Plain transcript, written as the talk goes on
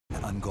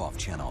on Golf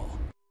Channel.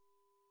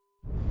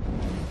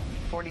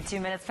 42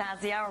 minutes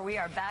past the hour, we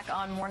are back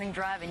on Morning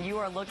Drive, and you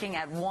are looking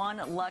at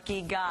one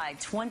lucky guy,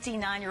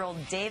 29-year-old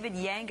David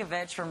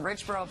Yankovich from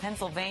Richboro,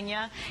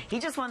 Pennsylvania. He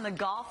just won the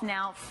Golf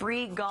Now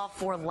Free Golf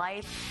for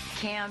Life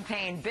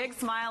campaign. Big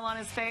smile on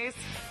his face,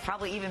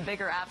 probably even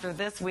bigger after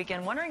this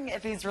weekend. Wondering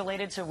if he's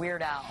related to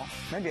Weird Al.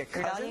 Maybe a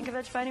cousin? Weird Al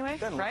Yankovich, by any way?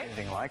 Doesn't right? look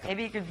anything like him.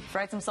 Maybe you could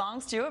write some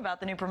songs, too,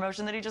 about the new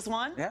promotion that he just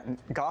won? Yeah,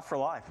 Golf for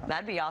Life.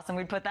 That'd be awesome.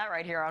 We'd put that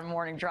right here on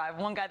Morning Drive.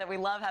 One guy that we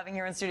love having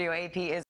here in studio, AP, is